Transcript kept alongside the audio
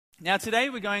Now today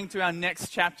we're going through our next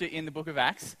chapter in the book of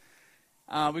Acts.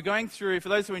 We're going through, for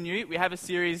those who are new, we have a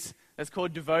series that's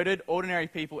called Devoted, Ordinary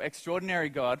People, Extraordinary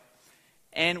God.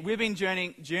 And we've been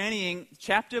journeying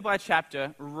chapter by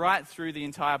chapter right through the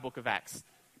entire book of Acts.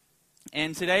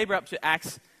 And today we're up to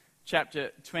Acts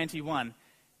chapter 21.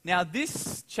 Now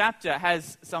this chapter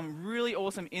has some really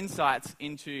awesome insights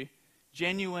into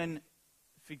genuine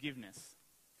forgiveness.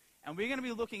 And we're going to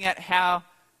be looking at how,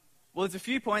 well, there's a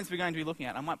few points we're going to be looking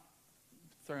at. I might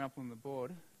throw them up on the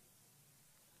board.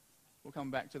 We'll come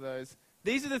back to those.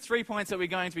 These are the 3 points that we're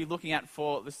going to be looking at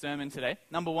for the sermon today.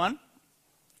 Number 1,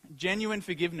 genuine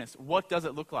forgiveness. What does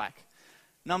it look like?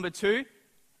 Number 2,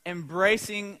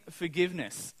 embracing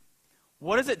forgiveness.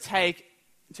 What does it take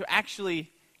to actually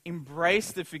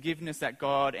embrace the forgiveness that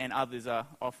God and others are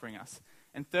offering us?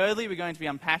 And thirdly, we're going to be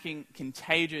unpacking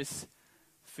contagious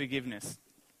forgiveness.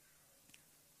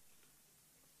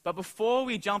 But before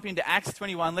we jump into Acts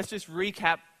 21, let's just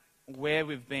recap where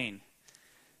we've been.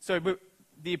 So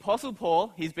the Apostle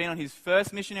Paul, he's been on his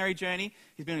first missionary journey,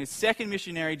 he's been on his second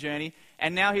missionary journey,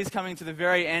 and now he's coming to the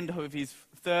very end of his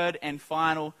third and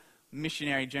final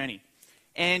missionary journey.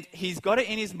 And he's got it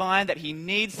in his mind that he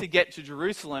needs to get to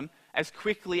Jerusalem as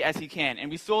quickly as he can.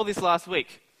 And we saw this last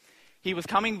week. He was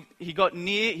in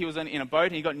a boat,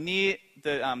 and he got near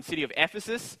the city of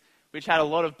Ephesus, which had a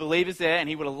lot of believers there, and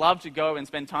he would have loved to go and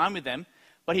spend time with them.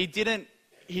 But he didn't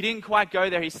quite go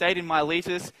there. He stayed in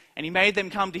Miletus, and he made them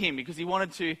come to him because he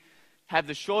wanted to have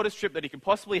the shortest trip that he could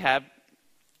possibly have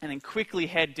and then quickly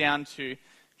head down to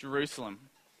Jerusalem.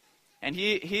 And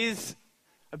here's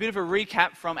a bit of a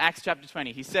recap from Acts chapter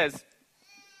 20. He says,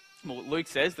 Luke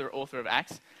says, the author of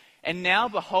Acts, "And now,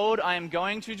 behold, I am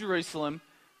going to Jerusalem,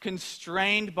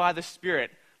 constrained by the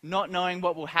Spirit, not knowing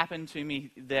what will happen to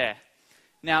me there."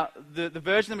 Now, the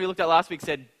version that we looked at last week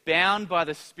said, bound by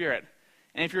the Spirit.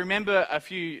 And if you remember a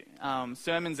few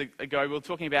sermons ago, we were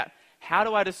talking about how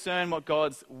do I discern what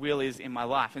God's will is in my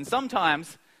life? And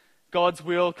sometimes God's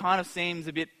will kind of seems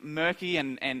a bit murky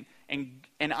and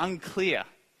unclear.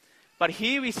 But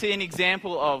here we see an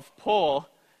example of Paul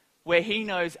where he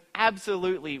knows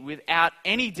absolutely, without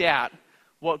any doubt,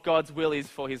 what God's will is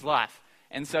for his life.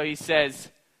 And so he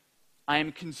says, I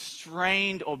am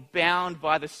constrained or bound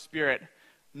by the Spirit,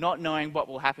 not knowing what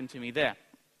will happen to me there.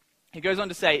 He goes on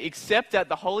to say, "Except that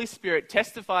the Holy Spirit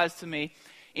testifies to me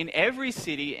in every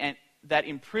city and that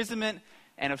imprisonment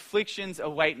and afflictions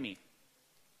await me."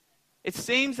 It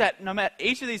seems that no matter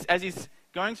each of these, as he's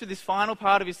going through this final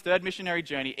part of his third missionary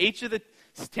journey, each of the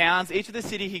towns, each of the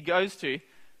city he goes to,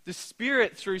 the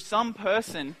Spirit through some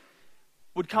person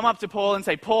would come up to Paul and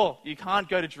say, "Paul, you can't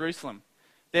go to Jerusalem.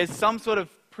 There's some sort of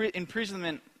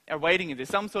imprisonment awaiting you. There's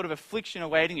some sort of affliction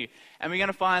awaiting you." And we're going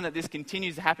to find that this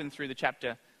continues to happen through the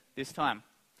chapter this time.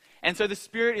 And so the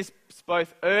Spirit is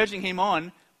both urging him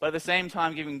on, but at the same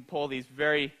time giving Paul these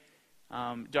very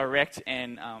direct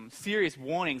and serious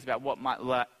warnings about what might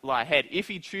lie ahead if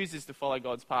he chooses to follow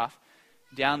God's path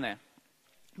down there.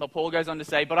 But Paul goes on to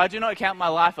say, "But I do not count my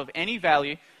life of any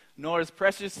value, nor as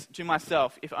precious to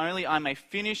myself, if only I may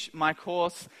finish my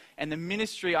course and the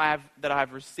ministry that I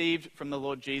have received from the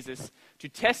Lord Jesus, to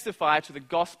testify to the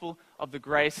gospel of the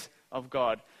grace of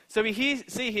God." So we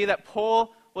see here that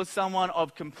Paul was someone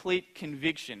of complete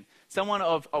conviction, someone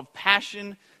of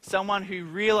passion, someone who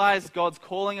realized God's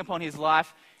calling upon his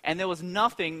life, and there was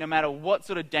nothing, no matter what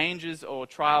sort of dangers or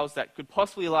trials that could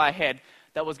possibly lie ahead,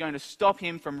 that was going to stop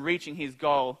him from reaching his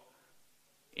goal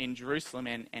in Jerusalem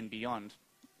and beyond.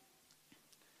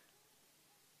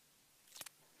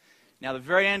 Now, the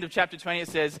very end of chapter 20, it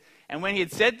says, "And when he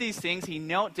had said these things, he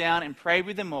knelt down and prayed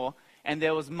with them all, and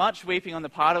there was much weeping on the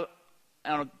part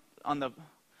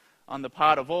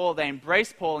of all. They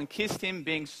embraced Paul and kissed him,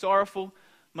 being sorrowful,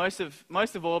 most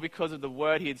of all because of the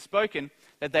word he had spoken,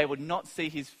 that they would not see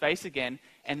his face again,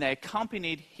 and they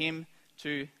accompanied him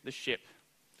to the ship."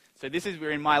 So we're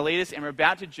in Miletus, and we're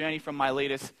about to journey from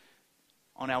Miletus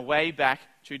on our way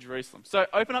back to Jerusalem. So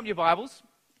open up your Bibles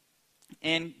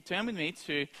and turn with me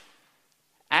to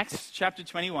Acts chapter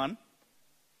 21.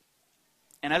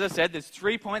 And as I said, there's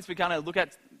 3 points we're going to look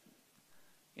at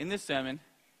in this sermon.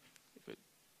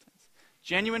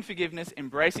 Genuine forgiveness,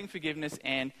 embracing forgiveness,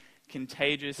 and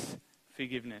contagious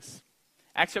forgiveness.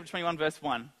 Acts chapter 21, verse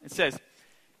 1. It says,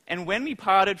 "And when we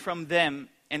parted from them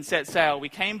and set sail, we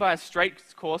came by a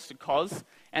straight course to Cos,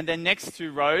 and then next to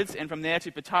Rhodes, and from there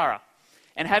to Patara.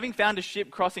 And having found a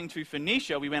ship crossing to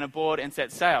Phoenicia, we went aboard and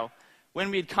set sail. When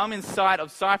we had come in sight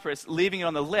of Cyprus, leaving it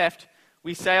on the left,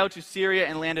 we sailed to Syria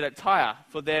and landed at Tyre,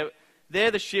 for there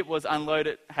the ship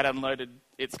had unloaded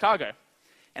its cargo.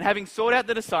 And having sought out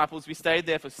the disciples, we stayed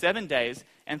there for 7 days,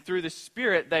 and through the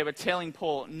Spirit they were telling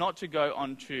Paul not to go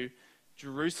on to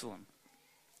Jerusalem.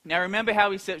 Now remember how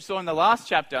we saw in the last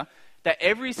chapter that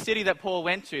every city that Paul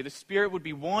went to, the Spirit would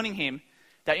be warning him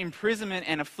that imprisonment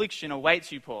and affliction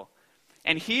awaits you, Paul.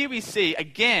 And here we see,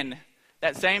 again,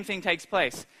 that same thing takes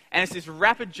place. And it's this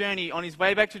rapid journey on his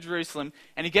way back to Jerusalem,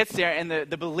 and he gets there, and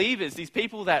the believers, these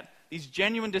people these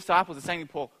genuine disciples are saying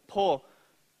to Paul,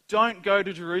 don't go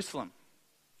to Jerusalem.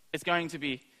 It's going to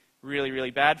be really,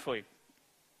 really bad for you.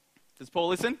 Does Paul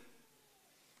listen?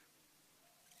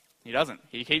 He doesn't.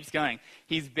 He keeps going.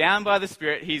 He's bound by the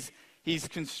Spirit. He's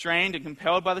constrained and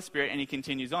compelled by the Spirit, and he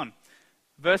continues on.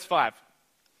 Verse 5.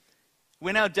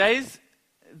 When our days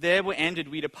there were ended,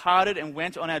 we departed and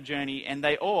went on our journey, and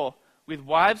they all, with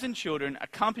wives and children,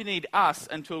 accompanied us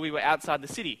until we were outside the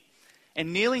city.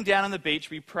 And kneeling down on the beach,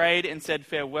 we prayed and said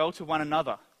farewell to one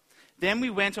another. Then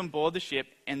we went on board the ship,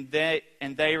 and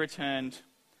they returned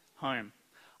home.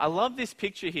 I love this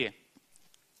picture here.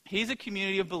 Here's a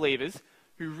community of believers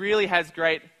who really has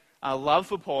great love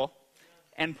for Paul,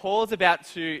 and Paul is about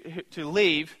to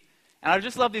leave. And I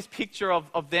just love this picture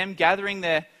of them gathering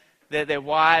their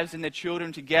wives and their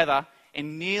children together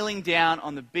and kneeling down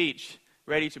on the beach,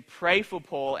 ready to pray for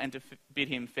Paul and to bid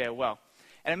him farewell.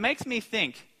 And it makes me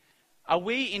think, are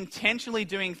we intentionally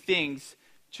doing things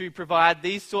to provide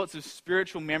these sorts of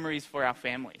spiritual memories for our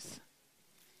families?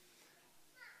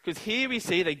 Because here we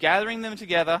see they're gathering them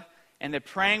together and they're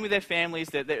praying with their families,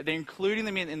 they're including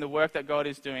them in the work that God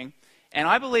is doing. And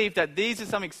I believe that these are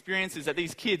some experiences that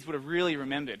these kids would have really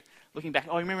remembered. Looking back,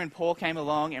 remember when Paul came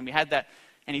along and we had that,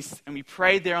 and we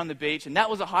prayed there on the beach, and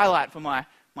that was a highlight for my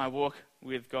walk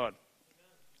with God.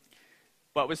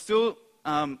 But we're still,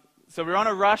 so we're on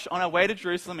a rush on our way to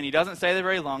Jerusalem, and he doesn't stay there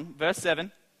very long. Verse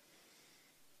 7.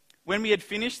 When we had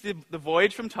finished the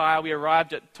voyage from Tyre, we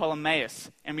arrived at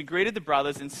Ptolemais, and we greeted the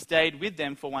brothers and stayed with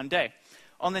them for one day.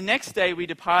 On the next day, we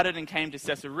departed and came to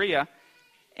Caesarea,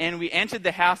 and we entered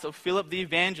the house of Philip the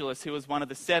evangelist, who was one of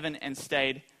the 7, and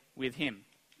stayed with him.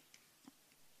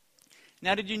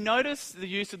 Now, did you notice the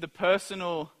use of the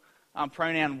personal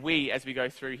pronoun we as we go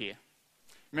through here?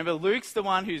 Remember, Luke's the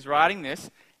one who's writing this,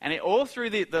 and all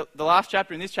through the last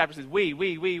chapter in this chapter says we.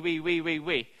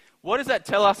 What does that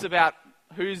tell us about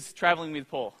who's traveling with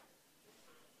Paul?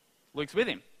 Luke's with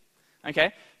him.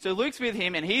 Okay, so Luke's with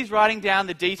him, and he's writing down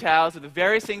the details of the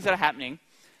various things that are happening.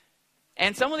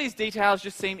 And some of these details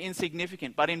just seem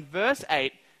insignificant. But in verse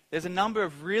 8, there's a number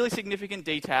of really significant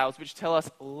details which tell us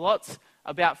lots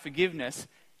about forgiveness,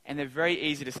 and they're very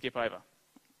easy to skip over.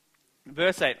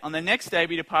 Verse 8, on the next day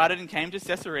we departed and came to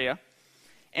Caesarea,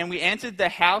 and we entered the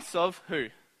house of who?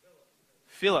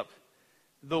 Philip.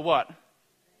 The what?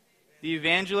 The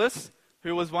evangelist,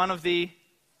 who was one of the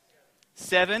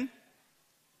 7,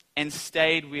 and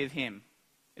stayed with him.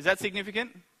 Is that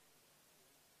significant?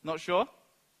 Not sure?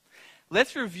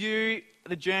 Let's review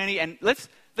the journey, and let's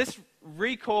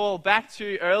recall back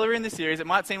to earlier in the series. It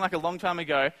might seem like a long time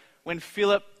ago when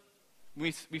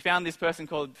we found this person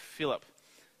called Philip.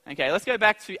 Okay, let's go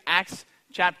back to Acts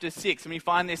chapter 6, and we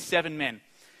find these 7 men.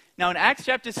 Now in Acts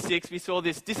chapter 6, we saw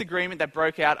this disagreement that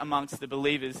broke out amongst the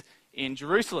believers in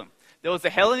Jerusalem. There was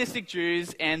the Hellenistic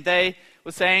Jews, and they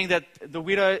were saying that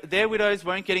their widows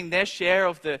weren't getting their share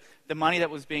of the money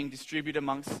that was being distributed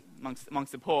amongst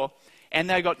the poor. And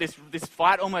they got this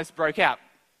fight almost broke out.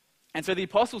 And so the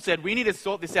apostles said, we need to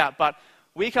sort this out, but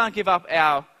we can't give up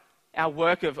our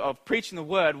work of preaching the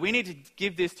word. We need to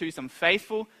give this to some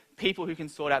faithful people who can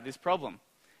sort out this problem.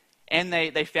 And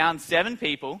they found 7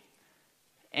 people,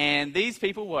 and these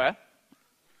people were,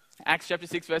 Acts chapter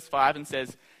 6 verse 5, and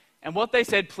says, and what they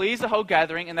said pleased the whole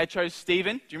gathering, and they chose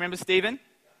Stephen. Do you remember Stephen?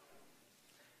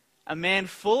 A man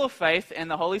full of faith and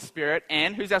the Holy Spirit,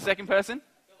 and who's our second person?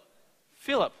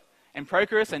 Philip. And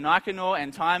Prochorus and Nicanor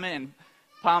and Timon and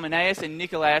Parmenas and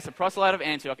Nicolaus, a proselyte of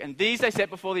Antioch. And these they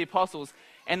set before the apostles,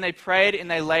 and they prayed and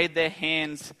they laid their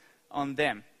hands on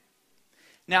them.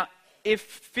 Now, if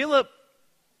Philip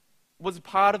was a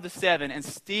part of the 7 and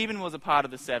Stephen was a part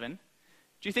of the 7,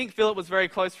 do you think Philip was very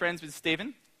close friends with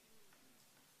Stephen?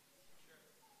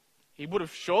 He would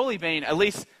have surely been, at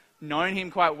least known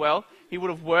him quite well. He would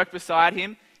have worked beside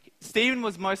him. Stephen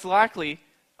was most likely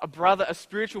a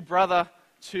spiritual brother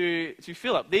to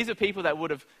Philip. These are people that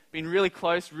would have been really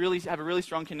close, have a really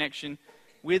strong connection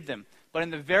with them. But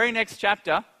in the very next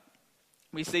chapter,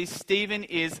 we see Stephen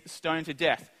is stoned to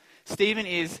death. Stephen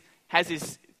has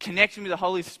this connection with the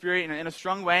Holy Spirit in a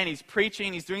strong way, and he's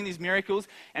preaching, he's doing these miracles,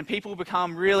 and people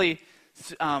become really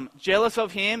jealous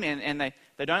of him, and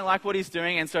they don't like what he's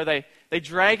doing, and so they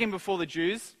drag him before the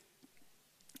Jews,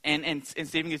 and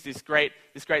Stephen gives this great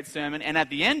sermon, and at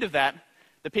the end of that,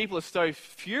 the people are so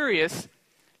furious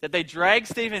that they drag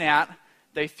Stephen out,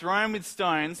 they throw him with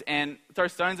stones and throw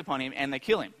stones upon him, and they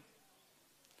kill him.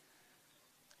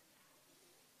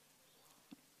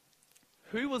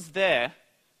 Who was there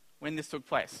when this took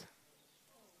place?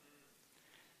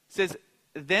 It says,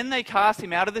 then they cast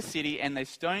him out of the city and they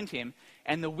stoned him,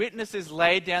 and the witnesses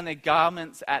laid down their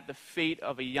garments at the feet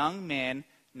of a young man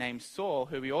named Saul,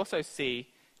 who we also see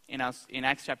in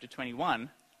Acts chapter 21,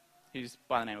 who's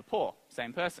by the name of Paul,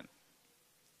 same person.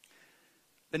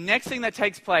 The next thing that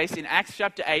takes place in Acts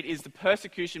chapter 8 is the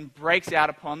persecution breaks out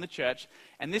upon the church,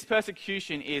 and this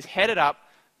persecution is headed up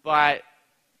by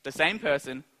the same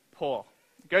person, Paul.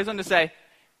 It goes on to say,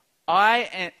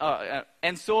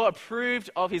 and Saul approved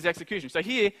of his execution. So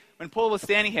here, when Paul was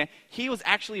standing here, he was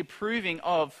actually approving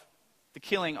of the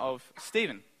killing of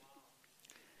Stephen.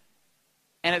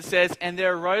 And it says, and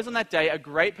there arose on that day a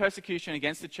great persecution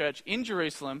against the church in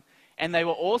Jerusalem, and they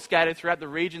were all scattered throughout the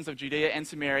regions of Judea and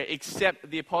Samaria, except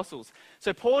the apostles.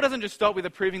 So Paul doesn't just stop with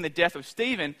approving the death of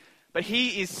Stephen, but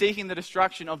he is seeking the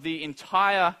destruction of the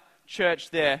entire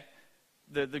church there,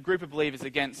 the group of believers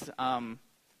against...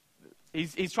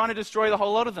 He's trying to destroy the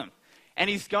whole lot of them. And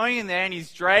he's going in there and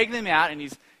he's dragging them out and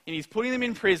he's putting them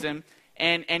in prison,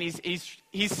 and he's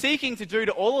seeking to do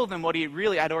to all of them what he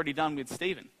really had already done with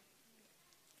Stephen.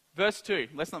 Verse 2,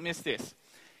 let's not miss this.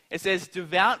 It says,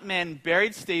 devout men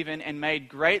buried Stephen and made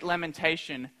great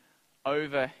lamentation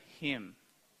over him.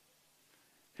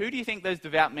 Who do you think those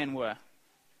devout men were?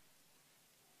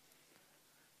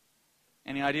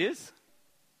 Any ideas?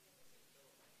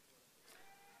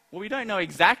 Well, we don't know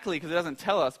exactly because it doesn't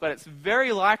tell us, but it's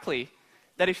very likely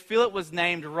that if Philip was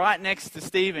named right next to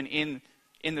Stephen in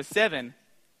the 7,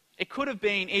 it could have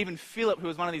been even Philip who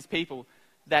was one of these people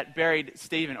that buried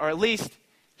Stephen, or at least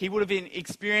he would have been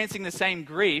experiencing the same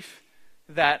grief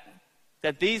that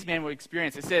these men were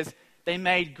experiencing. It says, they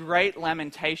made great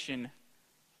lamentation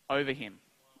over him.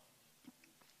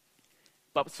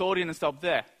 But Saul didn't stop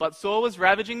there. But Saul was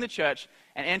ravaging the church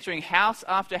and entering house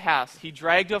after house. He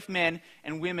dragged off men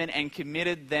and women and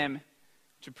committed them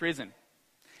to prison.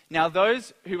 Now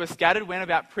those who were scattered went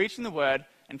about preaching the word,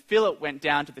 and Philip went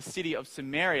down to the city of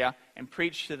Samaria and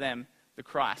preached to them the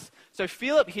Christ. So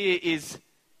Philip here is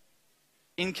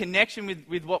in connection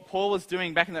with what Paul was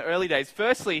doing back in the early days.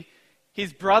 Firstly,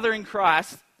 his brother in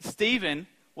Christ, Stephen,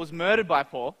 was murdered by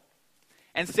Paul.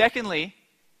 And secondly,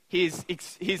 his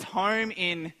home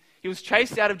he was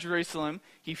chased out of Jerusalem.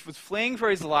 He was fleeing for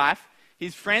his life.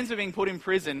 His friends were being put in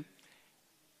prison.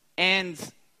 And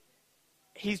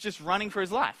he's just running for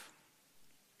his life.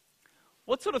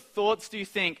 What sort of thoughts do you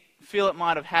think Philip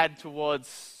might have had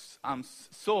towards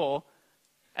Saul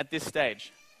at this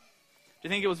stage? Do you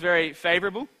think it was very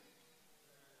favorable?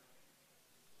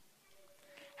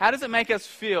 How does it make us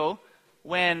feel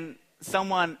when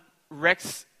someone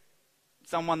wrecks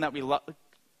someone that we love,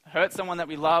 hurts someone that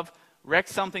we love,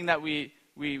 wrecks something that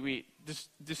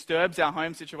disturbs our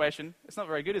home situation? It's not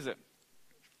very good, is it?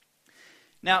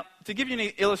 Now, to give you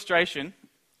an illustration,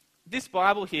 this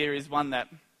Bible here is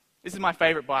this is my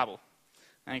favorite Bible.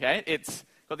 Okay, it's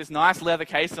got this nice leather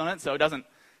case on it, so it doesn't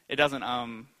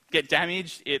get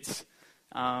damaged. It's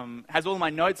has all my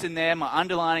notes in there, my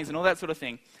underlinings and all that sort of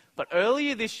thing. But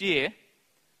earlier this year,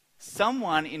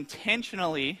 someone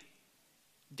intentionally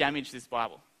damaged this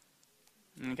Bible.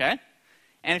 Okay?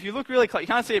 And if you look really close, you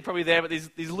can't see it probably there, but there's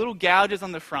these little gouges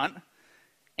on the front.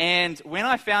 And when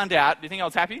I found out, do you think I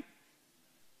was happy?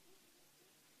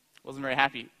 Wasn't very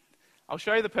happy. I'll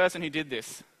show you the person who did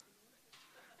this.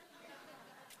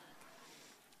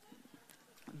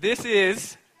 This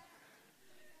is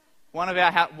one of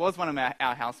our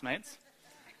housemates,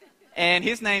 and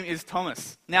his name is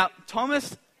Thomas. Now,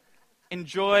 Thomas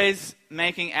enjoys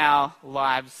making our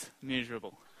lives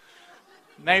miserable.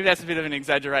 Maybe that's a bit of an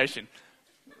exaggeration.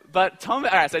 But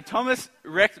Thomas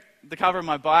wrecked the cover of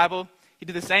my Bible. He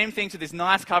did the same thing to this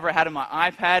nice cover I had on my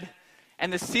iPad.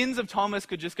 And the sins of Thomas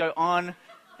could just go on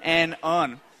and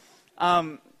on.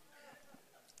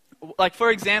 Like,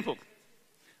 for example,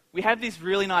 we have this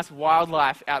really nice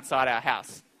wildlife outside our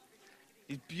house.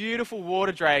 These beautiful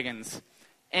water dragons.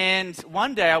 And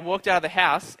one day I walked out of the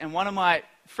house and one of my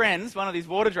friends, one of these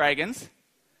water dragons,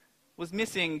 was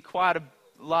missing quite a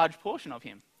large portion of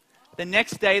him. The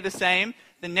next day the same.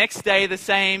 The next day the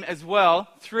same as well.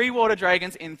 3 water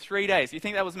dragons in 3 days. You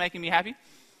think that was making me happy?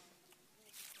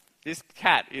 This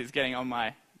cat is getting on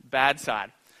my bad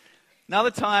side.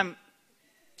 Another time,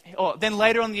 then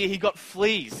later on in the year, he got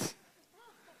fleas.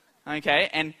 Okay,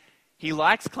 and he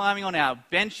likes climbing on our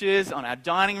benches, on our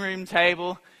dining room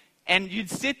table, and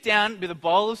you'd sit down with a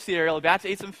bowl of cereal, about to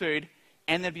eat some food,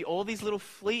 and there'd be all these little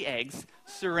flea eggs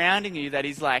surrounding you that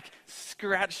he's like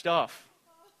scratched off.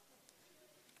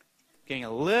 getting a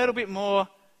little bit more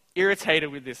irritated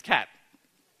with this cat.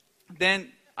 Then,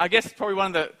 I guess probably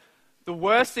one of the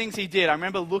worst things he did, I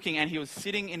remember looking and he was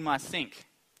sitting in my sink.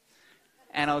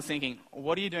 And I was thinking,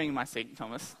 what are you doing in my sink,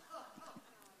 Thomas?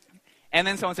 And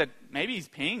then someone said, maybe he's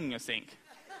peeing in your sink.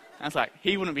 And I was like,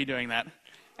 he wouldn't be doing that.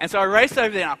 And so I raced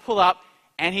over there and I pull up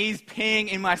and he's peeing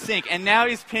in my sink. And now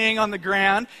he's peeing on the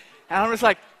ground. And I'm just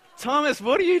like, Thomas,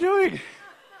 what are you doing?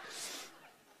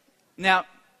 Now,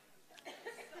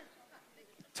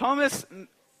 Thomas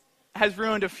has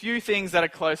ruined a few things that are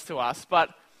close to us.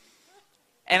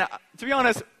 And to be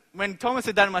honest, when Thomas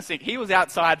had done in my sink, he was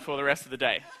outside for the rest of the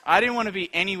day. I didn't want to be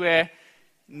anywhere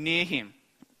near him.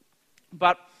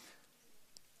 But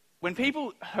when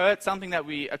people hurt something that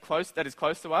is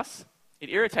close to us, it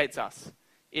irritates us.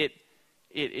 It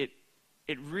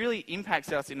really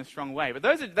impacts us in a strong way. But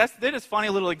they're just funny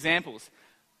little examples.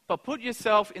 But put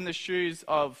yourself in the shoes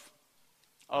of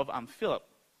Philip.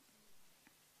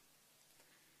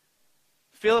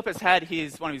 Philip has had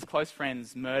one of his close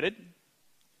friends murdered.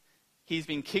 He's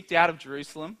been kicked out of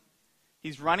Jerusalem.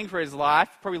 He's running for his life.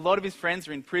 Probably a lot of his friends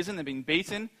are in prison. They've been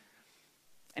beaten.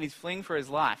 And he's fleeing for his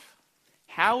life.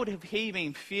 How would have he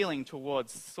been feeling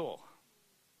towards Saul?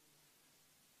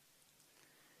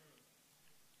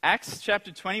 Acts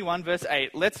chapter 21, verse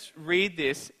 8. Let's read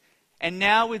this. And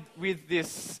now with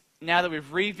this, now that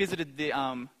we've revisited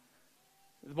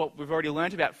what we've already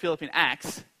learned about Philip in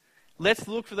Acts, let's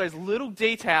look for those little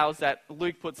details that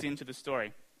Luke puts into the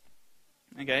story.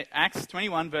 Okay, Acts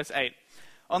 21, verse 8.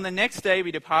 On the next day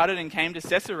we departed and came to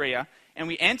Caesarea, and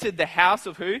we entered the house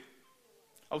of who?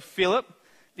 Of Philip,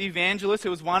 the evangelist, who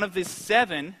was one of the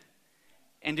 7,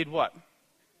 and did what?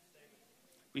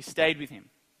 We stayed with him.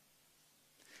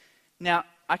 Now,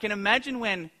 I can imagine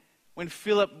when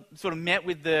Philip sort of met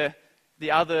with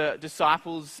the other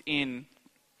disciples in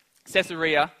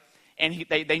Caesarea, and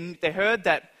they heard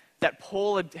that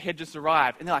Paul had just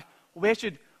arrived, and they're like, where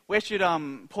should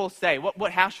Paul stay?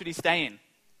 What house should he stay in?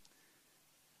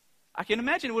 I can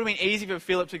imagine it would have been easy for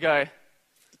Philip to go,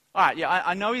 all right, yeah,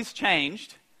 I know he's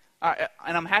changed, and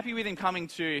I'm happy with him coming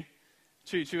to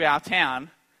our town,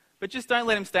 but just don't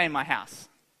let him stay in my house.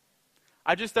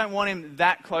 I just don't want him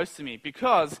that close to me,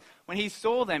 because when he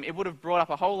saw them, it would have brought up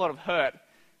a whole lot of hurt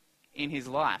in his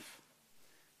life.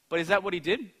 But is that what he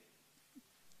did?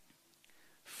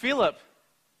 Philip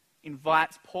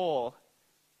invites Paul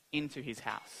into his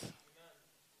house.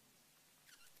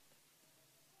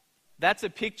 That's a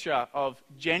picture of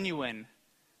genuine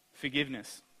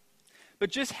forgiveness. But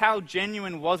just how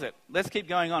genuine was it? Let's keep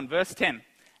going on. Verse 10.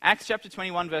 Acts chapter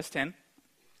 21, verse 10.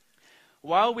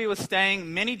 While we were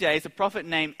staying many days, a prophet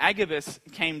named Agabus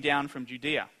came down from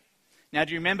Judea. Now,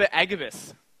 do you remember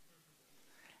Agabus?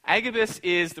 Agabus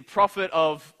is the prophet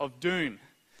of doom.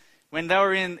 When they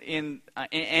were in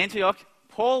Antioch,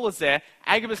 Paul was there.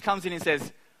 Agabus comes in and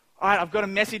says, all right, I've got a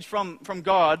message from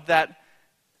God that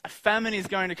a famine is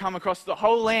going to come across the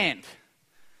whole land.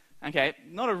 Okay,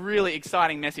 not a really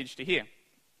exciting message to hear.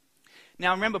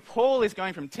 Now remember, Paul is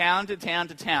going from town to town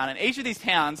to town, and each of these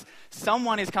towns,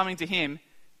 someone is coming to him,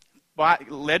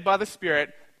 led by the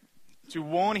Spirit, to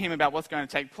warn him about what's going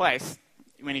to take place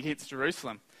when he hits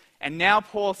Jerusalem. And now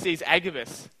Paul sees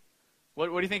Agabus. What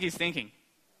do you think he's thinking?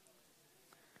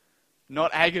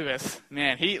 Not Agabus.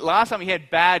 Man, last time he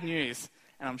had bad news,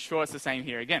 and I'm sure it's the same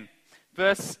here again.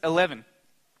 Verse 11.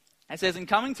 It says, in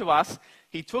coming to us,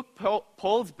 he took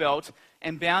Paul's belt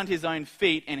and bound his own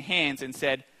feet and hands and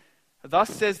said, thus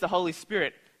says the Holy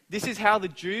Spirit, this is how the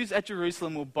Jews at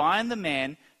Jerusalem will bind the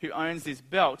man who owns this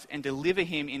belt and deliver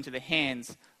him into the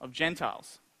hands of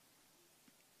Gentiles.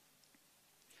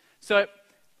 So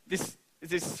this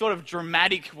sort of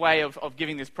dramatic way of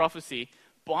giving this prophecy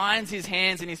binds his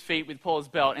hands and his feet with Paul's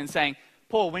belt and saying,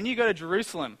 Paul, when you go to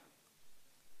Jerusalem,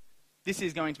 this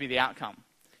is going to be the outcome.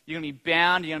 You're going to be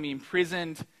bound, you're going to be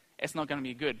imprisoned, it's not going to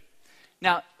be good.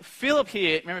 Now, Philip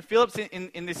here, remember Philip's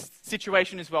in this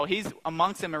situation as well. He's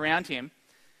amongst them around him.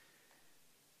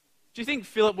 Do you think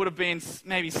Philip would have been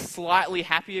maybe slightly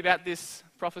happy about this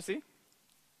prophecy?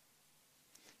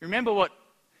 Remember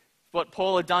what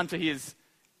Paul had done to his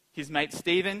mate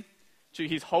Stephen, to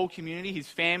his whole community, his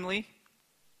family?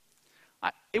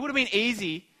 It would have been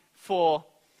easy for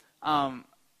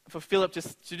Philip to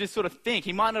just sort of think.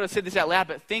 He might not have said this out loud,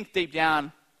 but think deep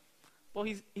down, well,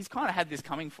 he's kind of had this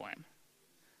coming for him.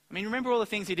 I mean, remember all the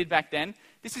things he did back then?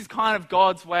 This is kind of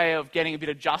God's way of getting a bit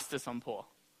of justice on Paul.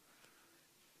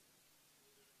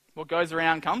 What goes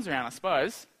around comes around, I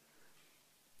suppose.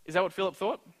 Is that what Philip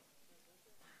thought?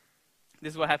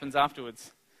 This is what happens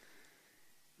afterwards.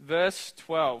 Verse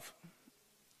 12.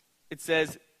 It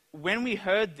says, when we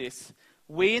heard this,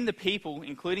 we and the people,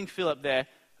 including Philip there,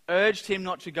 urged him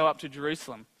not to go up to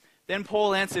Jerusalem. Then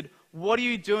Paul answered, "What are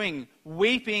you doing,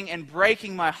 weeping and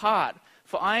breaking my heart?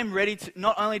 For I am ready to,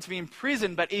 not only to be in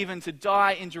prison, but even to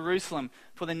die in Jerusalem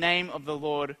for the name of the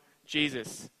Lord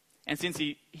Jesus." And since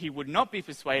he would not be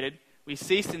persuaded, we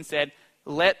ceased and said,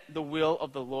 "Let the will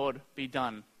of the Lord be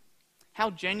done." How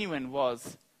genuine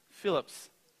was Philip's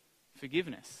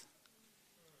forgiveness?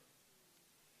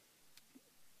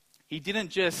 He didn't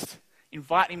just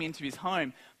invite him into his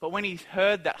home, but when he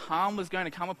heard that harm was going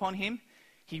to come upon him,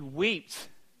 he wept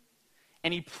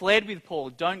and he pled with Paul,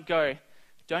 don't go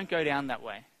down that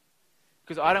way,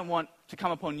 because I don't want to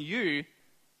come upon you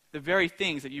the very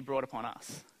things that you brought upon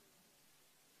us.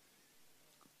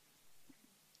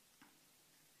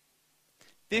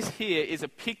 This here is a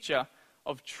picture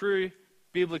of true,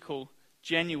 biblical,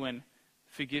 genuine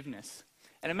forgiveness.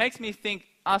 And it makes me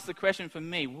ask the question for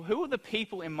me, who are the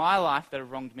people in my life that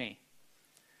have wronged me?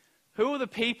 Who are the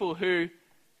people who,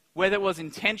 whether it was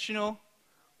intentional,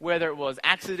 whether it was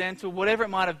accidental, whatever it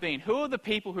might have been, who are the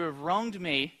people who have wronged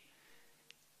me,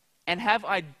 and have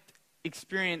I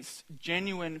experienced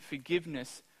genuine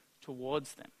forgiveness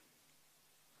towards them?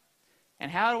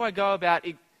 And how do I go about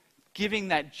giving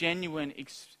that genuine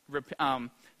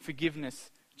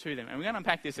forgiveness to them? And we're going to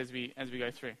unpack this as we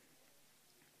go through.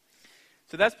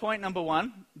 So that's point number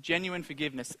 1, genuine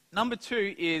forgiveness. Number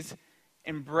 2 is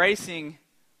embracing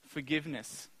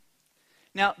forgiveness.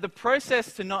 Now, the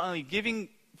process to not only giving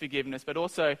forgiveness, but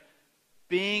also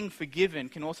being forgiven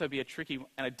can also be a tricky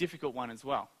and a difficult one as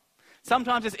well.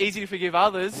 Sometimes it's easy to forgive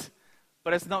others,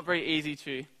 but it's not very easy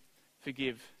to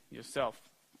forgive yourself.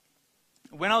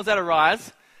 When I was at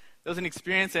Arise, there was an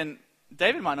experience, and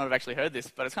David might not have actually heard this,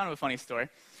 but it's kind of a funny story.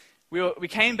 We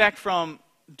came back from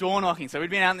door knocking, so we'd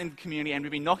been out in the community and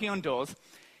we'd been knocking on doors,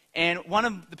 and one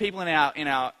of the people in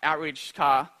our outreach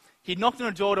car, he'd knocked on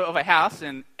a door of a house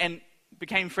and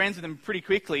became friends with him pretty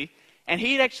quickly, and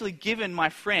he'd actually given my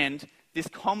friend this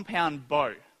compound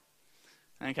bow.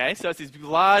 Okay, so it's this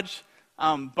large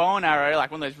bow and arrow, like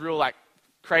one of those real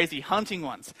crazy hunting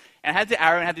ones, and it had the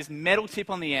arrow and had this metal tip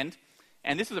on the end,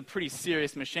 and this was a pretty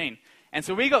serious machine. And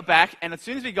so we got back, and as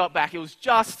soon as we got back,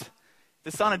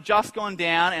 the sun had just gone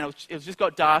down, and it was just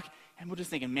got dark, and we're just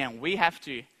thinking, man, we have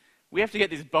to get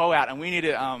this bow out, and we need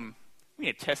to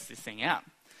test this thing out.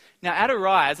 Now, at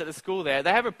Arise, at the school there,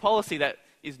 they have a policy that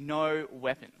is no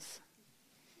weapons.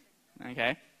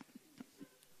 Okay?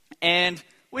 And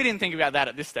we didn't think about that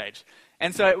at this stage.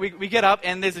 And so we get up,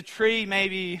 and there's a tree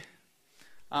maybe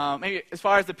as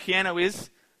far as the piano is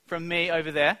from me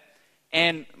over there,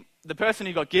 and the person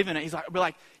who got given it, we're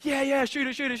like, yeah, shoot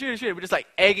it. We're just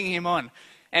egging him on.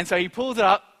 And so he pulls it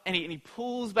up, and he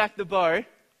pulls back the bow, and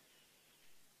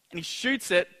he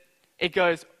shoots it. It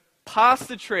goes past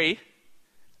the tree,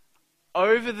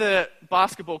 over the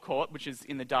basketball court, which is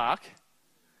in the dark,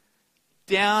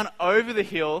 down over the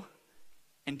hill,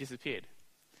 and disappeared.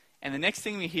 And the next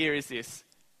thing we hear is this,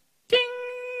 ding!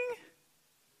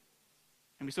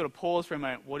 And we sort of pause for a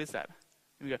moment, what is that?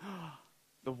 And we go, oh,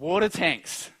 the water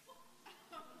tanks.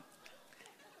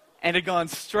 And it had gone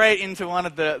straight into one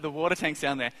of the water tanks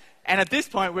down there. And at this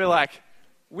point, we're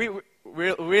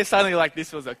suddenly like,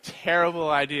 this was a terrible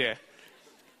idea.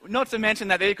 Not to mention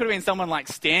that there could have been someone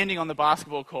standing on the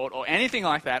basketball court or anything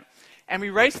like that. And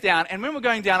we raced down, and when we're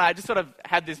going down, I just sort of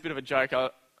had this bit of a joke. I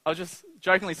just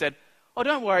jokingly said, oh,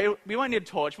 don't worry, we won't need a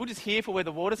torch. We'll just hear for where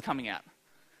the water's coming out.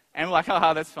 And we're like,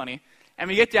 haha, that's funny. And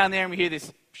we get down there and we hear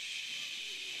this,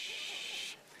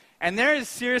 psh, and there is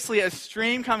seriously a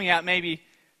stream coming out maybe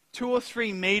 2 or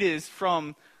 3 meters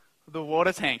from the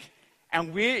water tank.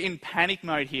 And we're in panic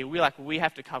mode here. We're like, we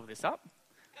have to cover this up.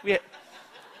 We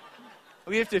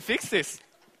have to fix this.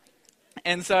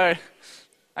 And so,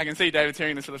 I can see David's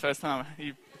hearing this for the first time.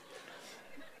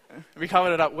 We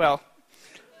covered it up well.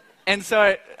 And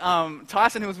so,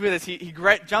 Tyson, who was with us, he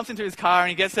jumps into his car and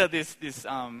he gets out this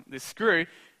screw,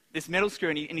 this metal screw,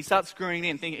 and he starts screwing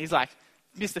it in. He's like,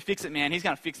 Mr. Fix-It Man, he's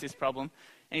going to fix this problem.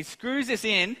 And he screws this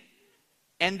in,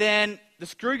 and then the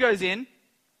screw goes in,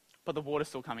 but the water's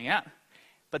still coming out.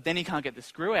 But then he can't get the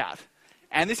screw out.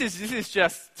 And this is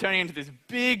just turning into this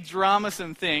big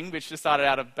dramasome thing, which just started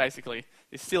out of basically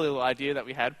this silly little idea that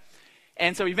we had.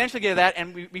 And so we eventually get that,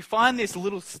 and we find this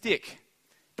little stick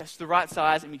that's the right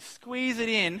size, and we squeeze it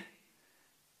in,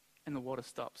 and the water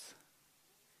stops.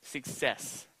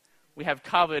 Success. We have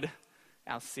covered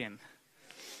our sin.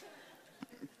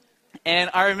 And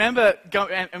I remember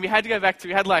and we had to go back to,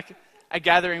 we had a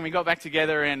gathering, we got back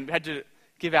together, and we had to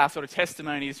give our sort of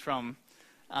testimonies from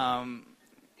our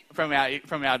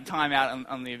time out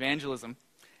on the evangelism.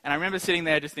 And I remember sitting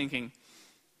there just thinking,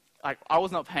 I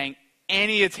was not paying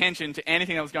any attention to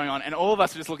anything that was going on. And all of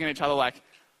us were just looking at each other like,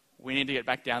 we need to get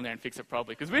back down there and fix it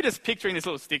properly. Because we're just picturing these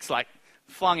little sticks like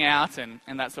flung out and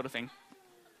that sort of thing.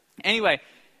 Anyway,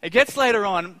 it gets later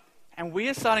on, and we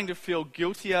are starting to feel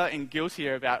guiltier and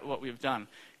guiltier about what we've done.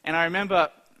 And I remember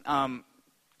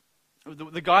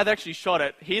the guy that actually shot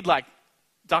it, he'd like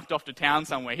ducked off to town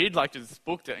somewhere. He'd like just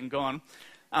booked it and gone.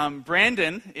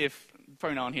 Brandon, if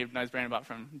probably no one here knows Brandon apart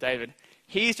from David,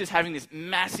 he's just having this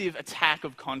massive attack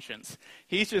of conscience.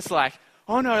 He's just like,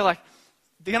 oh no, like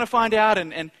they're going to find out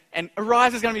and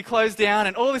Arise is going to be closed down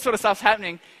and all this sort of stuff's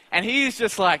happening. And he's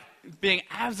just like being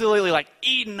absolutely like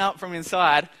eaten up from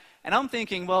inside. And I'm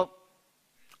thinking, well,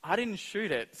 I didn't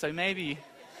shoot it, so maybe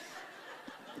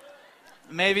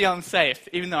I'm safe,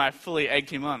 even though I fully egged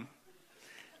him on.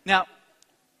 Now,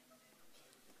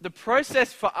 the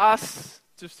process for us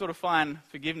to sort of find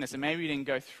forgiveness, and maybe we didn't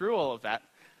go through all of that,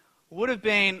 would have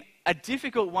been a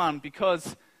difficult one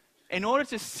because in order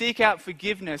to seek out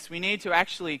forgiveness, we need to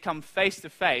actually come face to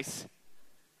face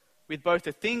with both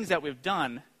the things that we've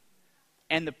done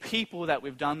and the people that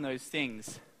we've done those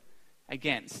things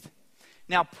against.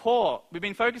 Now, Paul, we've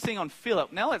been focusing on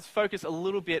Philip. Now let's focus a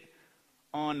little bit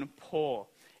on Paul.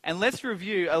 And let's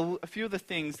review a few of the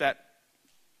things that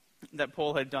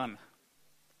Paul had done.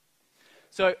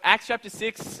 So Acts chapter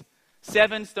 6,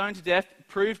 7, stoned to death,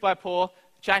 proved by Paul.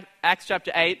 Acts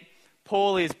chapter 8,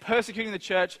 Paul is persecuting the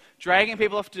church, dragging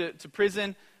people off to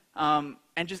prison, and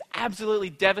just absolutely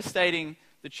devastating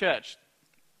the church.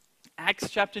 Acts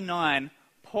chapter 9,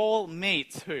 Paul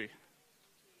meets who?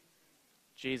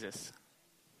 Jesus.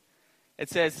 It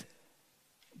says,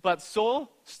 but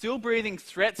Saul, still breathing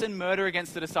threats and murder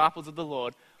against the disciples of the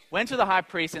Lord, went to the high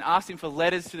priest and asked him for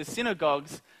letters to the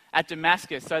synagogues at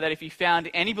Damascus, so that if he found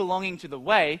any belonging to the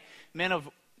way, men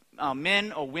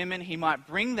or women, he might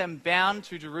bring them bound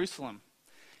to Jerusalem.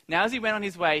 Now as he went on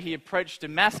his way, he approached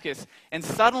Damascus, and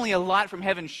suddenly a light from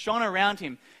heaven shone around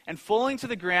him, and falling to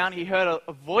the ground, he heard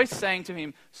a voice saying to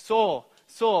him, Saul,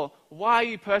 Saul, why are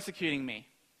you persecuting me?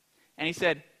 And he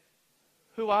said,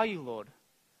 who are you, Lord?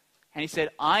 And he said,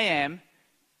 I am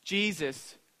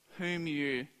Jesus, whom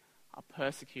you are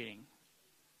persecuting.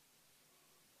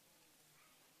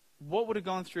 What would have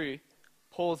gone through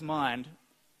Paul's mind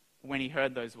when he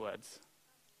heard those words?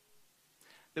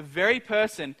 The very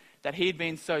person that he'd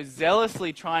been so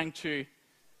zealously trying to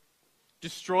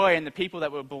destroy and the people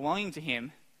that were belonging to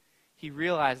him, he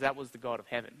realized that was the God of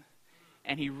heaven.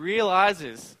 And he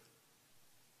realizes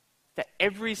that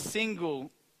every single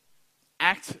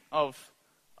act of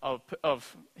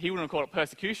he wouldn't have called it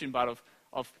persecution, but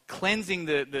of cleansing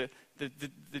the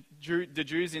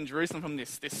Jews in Jerusalem from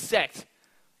this sect,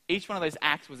 each one of those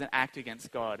acts was an act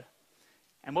against God.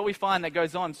 And what we find that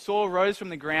goes on, Saul rose from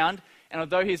the ground, and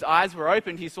although his eyes were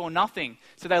opened, he saw nothing.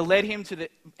 So they led him to the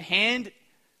hand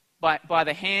by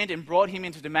the hand and brought him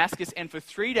into Damascus, and for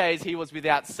 3 days he was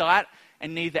without sight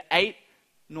and neither ate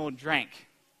nor drank.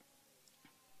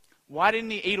 Why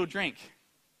didn't he eat or drink?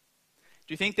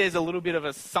 Do you think there's a little bit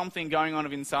of something going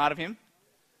on inside of him?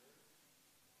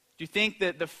 Do you think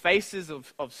that the faces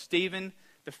of Stephen,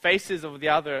 the faces of the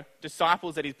other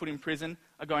disciples that he's put in prison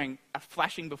are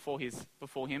flashing before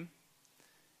him?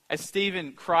 As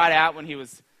Stephen cried out when he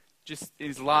was just in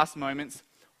his last moments,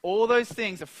 all those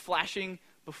things are flashing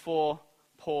before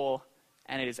Paul,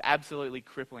 and it is absolutely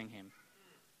crippling him.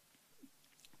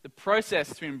 The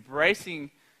process to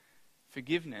embracing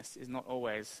forgiveness is not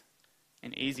always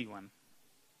an easy one.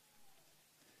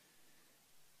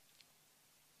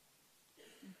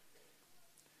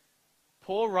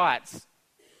 Paul writes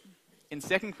in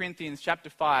 2 Corinthians chapter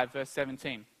 5, verse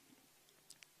 17.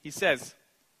 He says,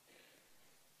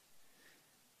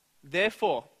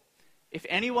 therefore, if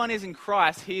anyone is in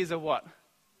Christ, he is a what?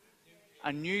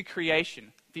 A new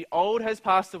creation. The old has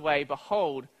passed away.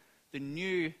 Behold, the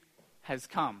new has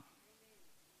come.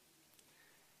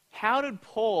 How did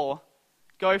Paul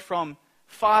go from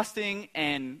fasting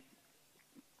and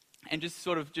just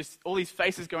all these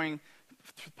faces going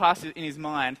past in his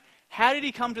mind? How did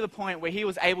he come to the point where he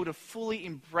was able to fully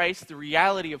embrace the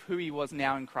reality of who he was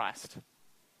now in Christ?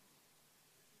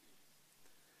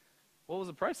 What was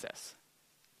the process?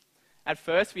 At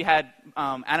first, we had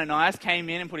Ananias came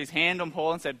in and put his hand on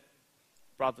Paul and said,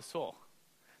 Brother Saul.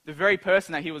 The very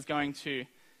person that he was going to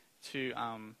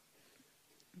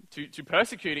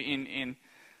persecute in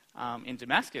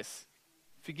Damascus.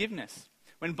 Forgiveness.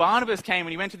 When Barnabas came,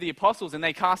 when he went to the apostles and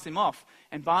they cast him off,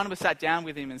 and Barnabas sat down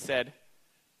with him and said,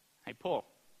 hey, Paul,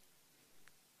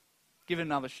 give it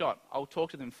another shot. I'll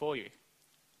talk to them for you.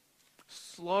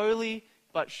 Slowly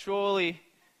but surely,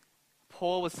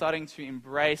 Paul was starting to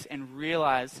embrace and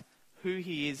realize who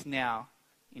he is now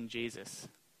in Jesus.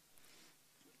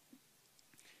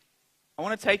 I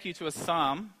want to take you to a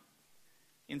psalm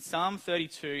in Psalm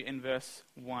 32 in verse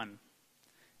 1.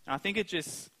 And I think it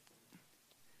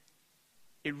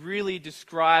really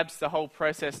describes the whole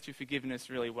process to forgiveness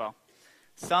really well.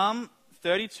 Psalm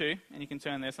 32, and you can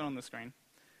turn there, it's not on the screen.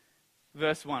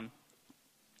 Verse 1.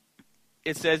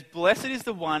 It says, "Blessed is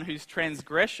the one whose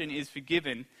transgression is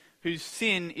forgiven, whose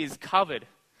sin is covered."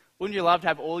 Wouldn't you love to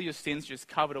have all your sins just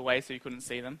covered away so you couldn't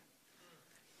see them?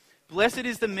 "Blessed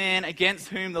is the man against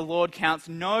whom the Lord counts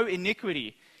no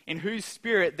iniquity, in whose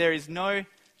spirit there is no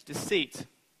deceit."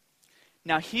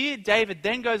 Now here, David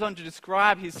then goes on to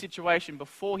describe his situation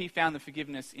before he found the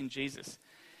forgiveness in Jesus.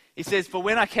 He says, "For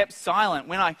when I kept silent,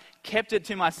 when I kept it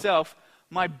to myself,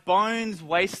 my bones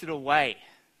wasted away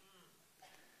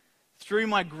through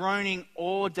my groaning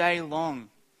all day long.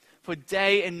 For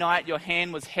day and night your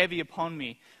hand was heavy upon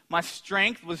me. My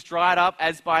strength was dried up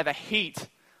as by the heat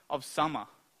of summer."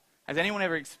 Has anyone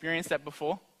ever experienced that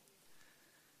before?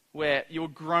 Where you were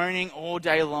groaning all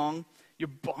day long, your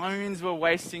bones were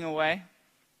wasting away?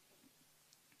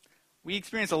 We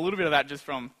experienced a little bit of that just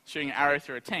from shooting an arrow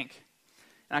through a tank.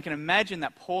 And I can imagine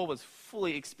that Paul was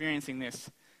fully experiencing this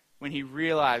when he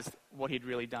realized what he'd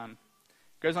really done.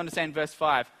 Goes on to say in verse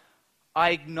 5,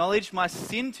 "I acknowledged my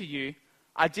sin to you.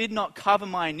 I did not cover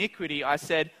my iniquity. I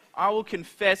said, I will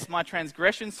confess my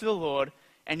transgressions to the Lord,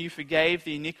 and you forgave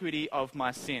the iniquity of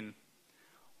my sin."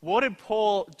 What did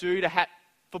Paul do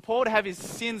for Paul to have his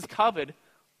sins covered?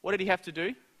 What did he have to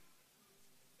do?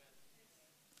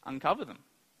 Uncover them.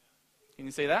 Can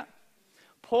you see that?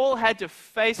 Paul had to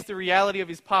face the reality of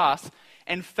his past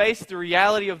and face the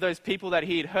reality of those people that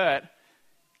he had hurt,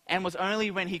 and was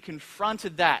only when he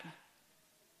confronted that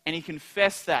and he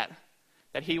confessed that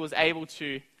he was able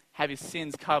to have his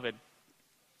sins covered.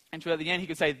 And to at the end he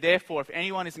could say, "Therefore, if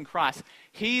anyone is in Christ,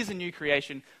 he is a new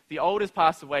creation. The old has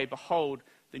passed away. Behold,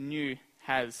 the new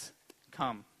has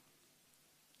come."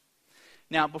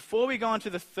 Now, before we go on to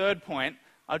the third point,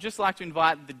 I'd just like to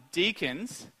invite the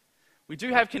deacons. We do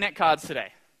have Connect cards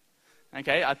today.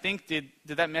 Okay, I think, did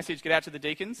that message get out to the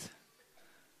deacons?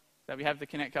 That we have the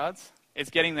Connect cards? It's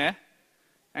getting there.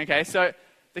 Okay, so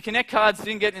the Connect cards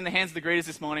didn't get in the hands of the greeters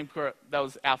this morning. That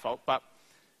was our fault. But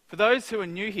for those who are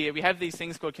new here, we have these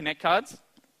things called Connect cards.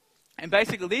 And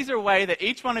basically, these are a way that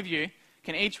each one of you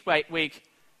can each week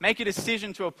make a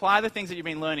decision to apply the things that you've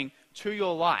been learning to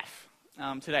your life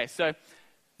today. So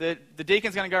the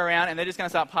deacon's going to go around and they're just going to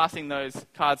start passing those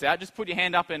cards out. Just put your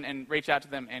hand up and reach out to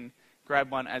them and grab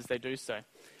one as they do so.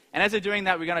 And as they're doing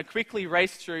that, we're going to quickly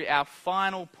race through our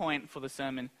final point for the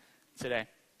sermon today.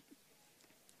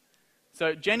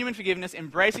 So, genuine forgiveness,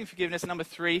 embracing forgiveness. Number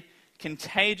 3,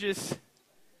 contagious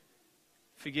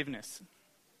forgiveness.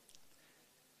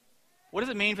 What does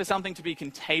it mean for something to be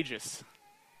contagious?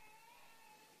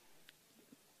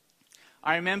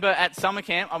 I remember at summer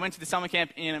camp, I went to the summer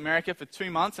camp in America for 2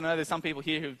 months. I know there's some people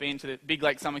here who've been to the Big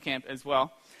Lake summer camp as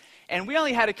well. And we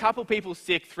only had a couple people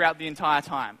sick throughout the entire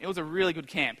time. It was a really good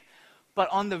camp. But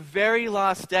on the very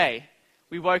last day,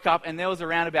 we woke up and there was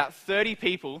around about 30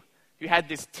 people who had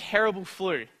this terrible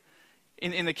flu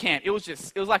in the camp. It was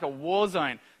like a war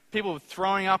zone. People were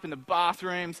throwing up in the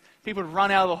bathrooms. People would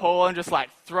run out of the hall and just like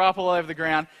throw up all over the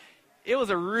ground. It was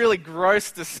a really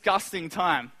gross, disgusting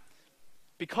time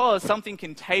because something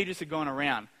contagious had gone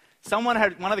around. One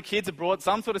of the kids had brought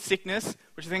some sort of sickness,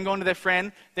 which had then gone to their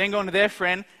friend, then gone to their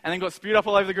friend, and then got spewed up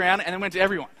all over the ground, and then went to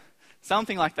everyone.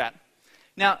 Something like that.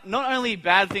 Now, not only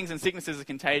bad things and sicknesses are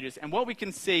contagious, and what we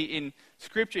can see in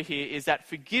Scripture here is that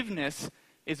forgiveness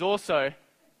is also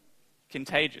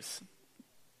contagious.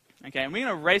 Okay, and we're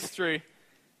going to race through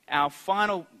our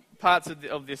final parts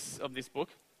of this book.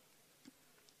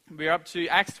 We're up to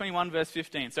Acts 21, verse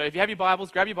 15. So if you have your Bibles,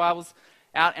 grab your Bibles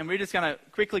out, and we're just going to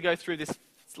quickly go through this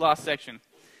last section.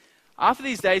 After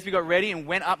these days, we got ready and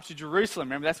went up to Jerusalem.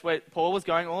 Remember, that's where Paul was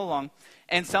going all along.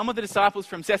 And some of the disciples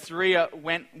from Caesarea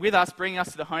went with us, bringing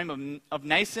us to the home of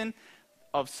Mnason,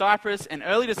 of Cyprus, an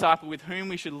early disciple with whom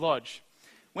we should lodge.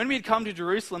 When we had come to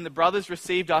Jerusalem, the brothers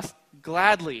received us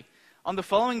gladly. On the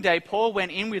following day, Paul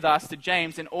went in with us to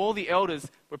James, and all the elders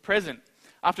were present.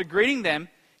 After greeting them,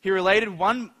 he related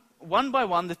one by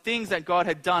one the things that God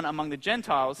had done among the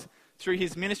Gentiles through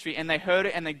his ministry, and they heard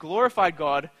it, and they glorified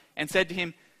God, and said to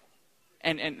him,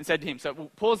 so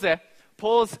Paul's there.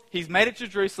 He's made it to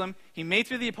Jerusalem. He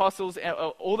meets with the apostles,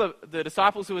 all the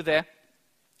disciples who are there,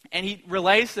 and he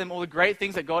relays to them all the great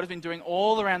things that God has been doing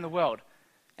all around the world.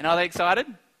 And are they excited?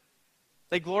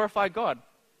 They glorify God.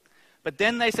 But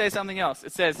then they say something else.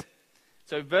 It says,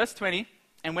 so verse 20,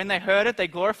 and when they heard it, they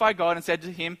glorified God and said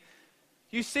to him,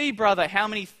 You see, brother, how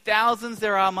many thousands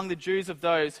there are among the Jews of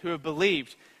those who have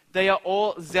believed. They are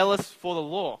all zealous for the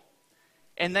law.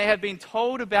 And they have been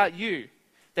told about you,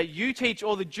 that you teach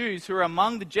all the Jews who are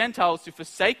among the Gentiles to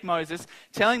forsake Moses,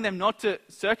 telling them not to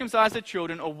circumcise their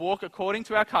children or walk according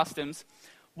to our customs.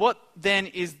 What then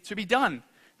is to be done?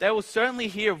 They will certainly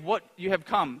hear of what you have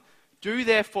come. Do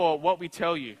therefore what we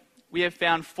tell you. We have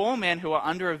found 4 men who are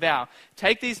under a vow.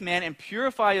 Take these men and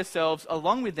purify yourselves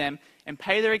along with them and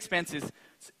pay their expenses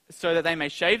so that they may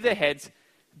shave their heads.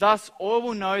 Thus all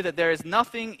will know that there is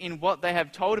nothing in what they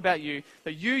have told about you,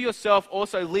 that you yourself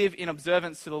also live in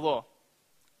observance to the law.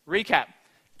 Recap.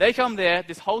 They come there,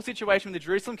 this whole situation with the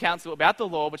Jerusalem Council about the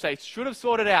law, which they should have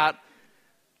sorted out,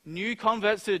 new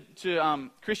converts to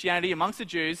Christianity amongst the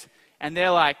Jews, and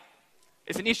they're like,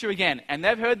 it's an issue again. And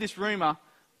they've heard this rumor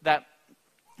that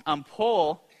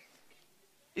Paul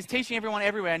is teaching everyone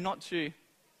everywhere not to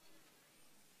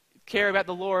care about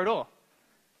the law at all.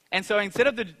 And so instead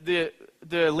of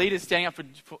the leaders standing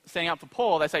up for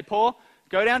Paul, they say, Paul,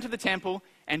 go down to the temple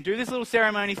and do this little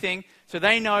ceremony thing so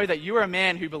they know that you are a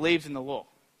man who believes in the law.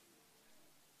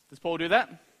 Does Paul do that?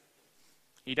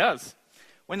 He does.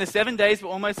 When the 7 days were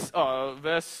almost,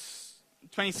 verse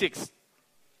 26.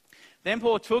 Then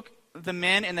Paul took the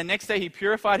men, and the next day he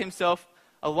purified himself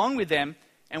along with them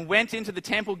and went into the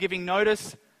temple, giving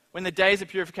notice when the days of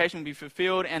purification would be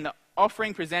fulfilled and the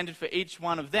offering presented for each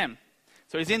one of them.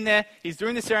 So he's in there, he's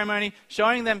doing the ceremony,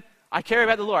 showing them, I care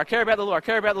about the law, I care about the law, I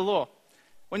care about the law.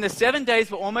 When the 7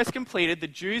 days were almost completed, the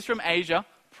Jews from Asia,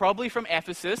 probably from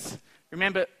Ephesus,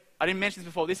 remember, I didn't mention this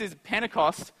before, this is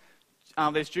Pentecost.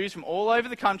 There's Jews from all over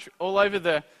the country, all over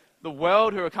the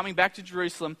world who are coming back to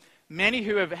Jerusalem. Many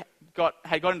who had got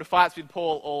into fights with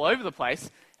Paul all over the place,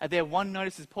 and there one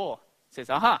notices Paul. Says,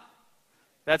 aha,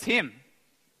 that's him.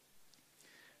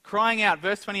 Crying out,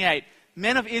 verse 28,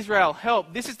 men of Israel,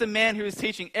 help, this is the man who is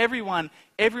teaching everyone,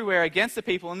 everywhere against the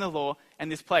people in the law and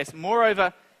this place.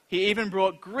 Moreover, he even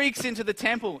brought Greeks into the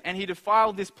temple, and he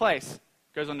defiled this place.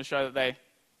 Goes on to show that they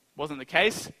wasn't the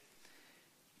case.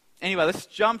 Anyway, let's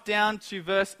jump down to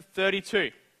verse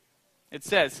 32. It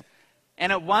says,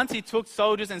 and at once he took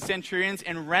soldiers and centurions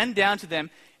and ran down to them,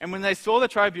 and when they saw the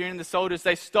tribune and the soldiers,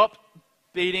 they stopped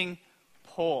beating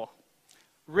Paul.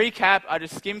 Recap, I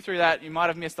just skimmed through that. You might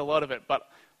have missed a lot of it. But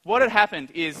what had happened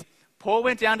is Paul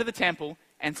went down to the temple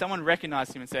and someone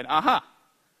recognized him and said, aha,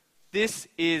 this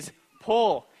is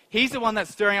Paul. He's the one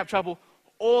that's stirring up trouble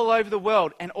all over the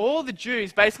world. And all the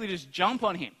Jews basically just jump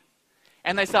on him.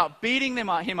 And they start beating him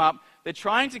up. They're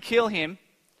trying to kill him.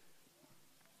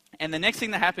 And the next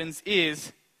thing that happens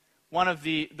is one of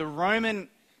the Roman,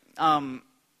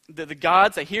 the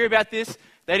guards, they hear about this.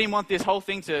 They didn't want this whole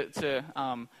thing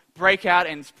to break out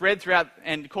and spread throughout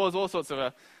and cause all sorts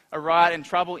of a riot and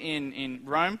trouble in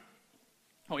Rome,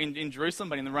 or in Jerusalem,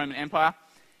 but in the Roman Empire.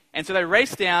 And so they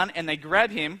race down and they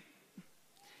grab him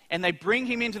and they bring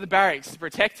him into the barracks to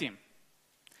protect him.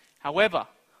 However,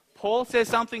 Paul says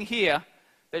something here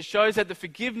that shows that the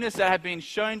forgiveness that had been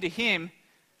shown to him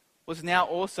was now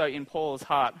also in Paul's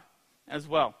heart as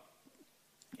well.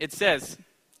 It says,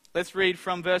 let's read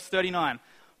from verse 39.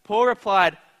 Paul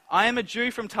replied, I am a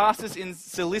Jew from Tarsus in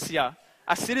Cilicia,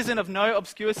 a citizen of no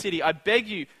obscure city. I beg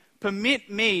you, permit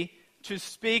me to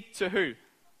speak to who? Can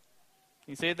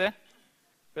you see it there?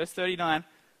 Verse 39.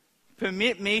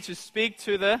 Permit me to speak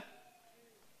to the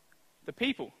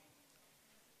people.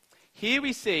 Here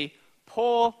we see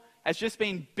Paul has just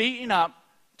been beaten up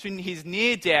to his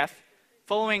near death,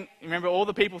 following, remember all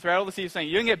the people throughout all the cities saying,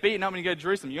 you're going to get beaten up when you go to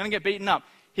Jerusalem. You're going to get beaten up.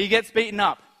 He gets beaten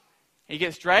up. He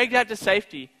gets dragged out to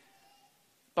safety.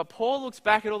 But Paul looks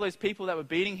back at all those people that were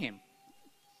beating him,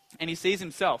 and he sees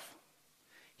himself.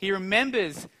 He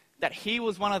remembers that he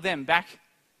was one of them back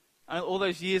all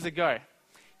those years ago.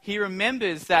 He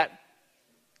remembers that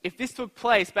if this took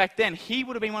place back then, he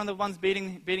would have been one of the ones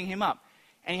beating him up.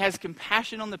 And he has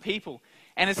compassion on the people.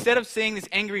 And instead of seeing this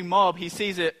angry mob, he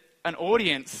sees an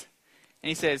audience, and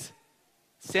he says,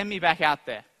 send me back out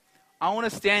there. I want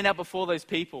to stand up before those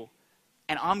people,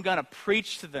 and I'm going to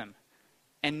preach to them.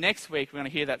 And next week, we're going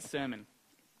to hear that sermon.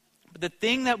 But the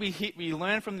thing that we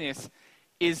learn from this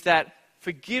is that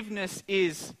forgiveness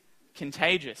is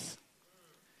contagious.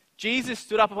 Jesus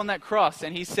stood up on that cross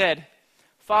and he said,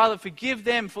 Father, forgive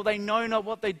them, for they know not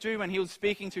what they do, when he was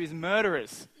speaking to his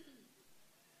murderers.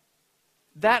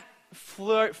 That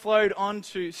flowed on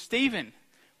to Stephen.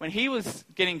 When he was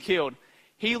getting killed,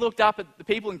 he looked up at the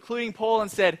people, including Paul, and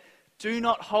said, do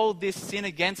not hold this sin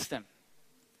against them.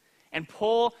 And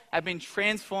Paul had been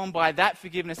transformed by that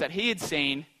forgiveness that he had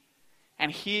seen,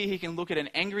 and here he can look at an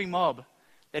angry mob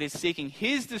that is seeking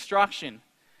his destruction,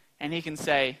 and he can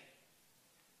say,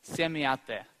 send me out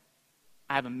there.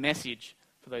 I have a message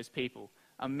for those people,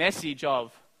 a message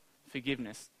of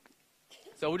forgiveness.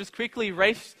 So we'll just quickly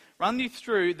run you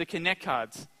through the Connect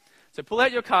cards. So pull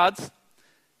out your cards.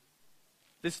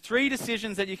 There's 3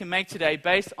 decisions that you can make today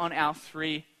based on our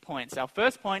 3 points. Our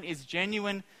first point is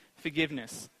genuine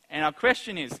forgiveness. And our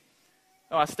question is,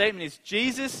 our statement is,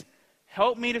 Jesus,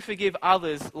 help me to forgive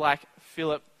others like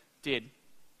Philip did.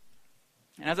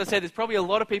 And as I said, there's probably a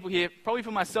lot of people here, probably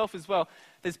for myself as well.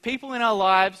 There's people in our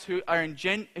lives who are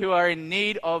in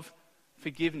need of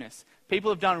forgiveness.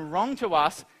 People have done wrong to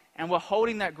us, and we're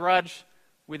holding that grudge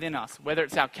within us. Whether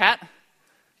it's our cat,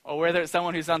 or whether it's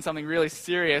someone who's done something really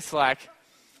serious like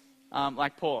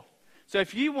Paul. So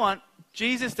if you want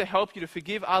Jesus to help you to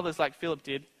forgive others like Philip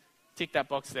did, tick that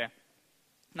box there.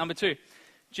 Number 2,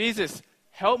 Jesus,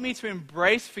 help me to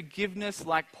embrace forgiveness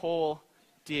like Paul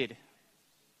did.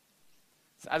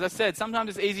 As I said, sometimes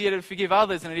it's easier to forgive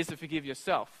others than it is to forgive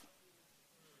yourself.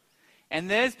 And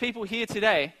there's people here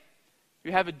today who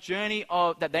have a journey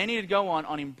that they need to go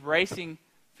on embracing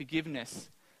forgiveness.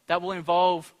 That will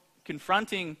involve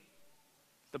confronting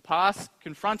the past,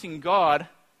 confronting God,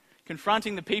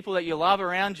 confronting the people that you love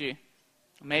around you,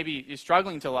 maybe you're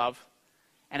struggling to love,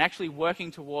 and actually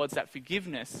working towards that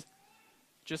forgiveness,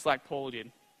 just like Paul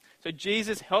did. So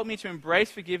Jesus, help me to embrace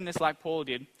forgiveness like Paul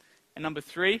did. And number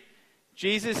 3,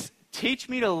 Jesus, teach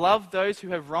me to love those who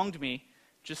have wronged me,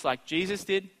 just like Jesus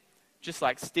did, just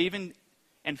like Stephen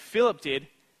and Philip did,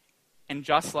 and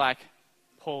just like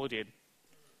Paul did.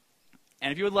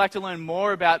 And if you would like to learn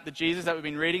more about the Jesus that we've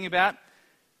been reading about,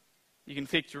 you can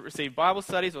click to receive Bible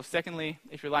studies, or secondly,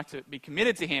 if you'd like to be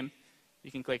committed to him,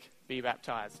 you can click be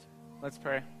baptized. Let's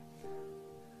pray.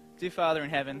 Dear Father in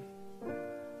heaven,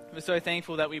 we're so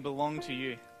thankful that we belong to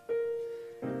you.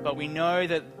 But we know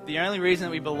that the only reason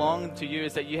that we belong to you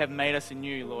is that you have made us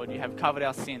anew, Lord. You have covered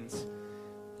our sins.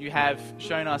 You have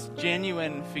shown us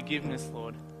genuine forgiveness,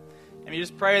 Lord. And we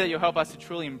just pray that you'll help us to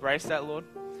truly embrace that, Lord.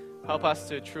 Help us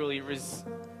to truly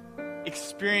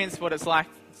experience what it's like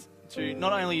to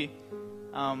not only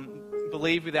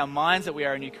believe with our minds that we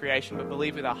are a new creation, but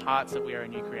believe with our hearts that we are a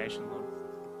new creation, Lord.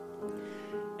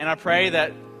 And I pray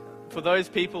that for those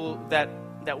people that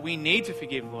we need to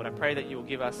forgive, Lord, I pray that you'll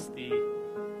give us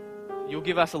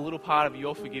a little part of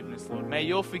your forgiveness, Lord. May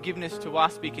your forgiveness to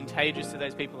us be contagious to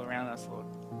those people around us, Lord.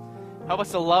 Help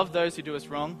us to love those who do us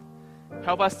wrong.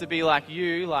 Help us to be like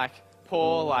you, like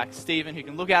Paul, like Stephen, who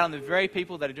can look out on the very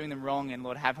people that are doing them wrong and,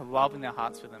 Lord, have love in their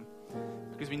hearts for them.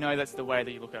 Because we know that's the way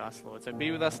that you look at us, Lord. So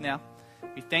be with us now.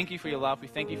 We thank you for your love. We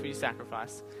thank you for your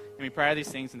sacrifice. And we pray these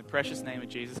things in the precious name of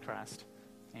Jesus Christ.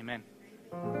 Amen.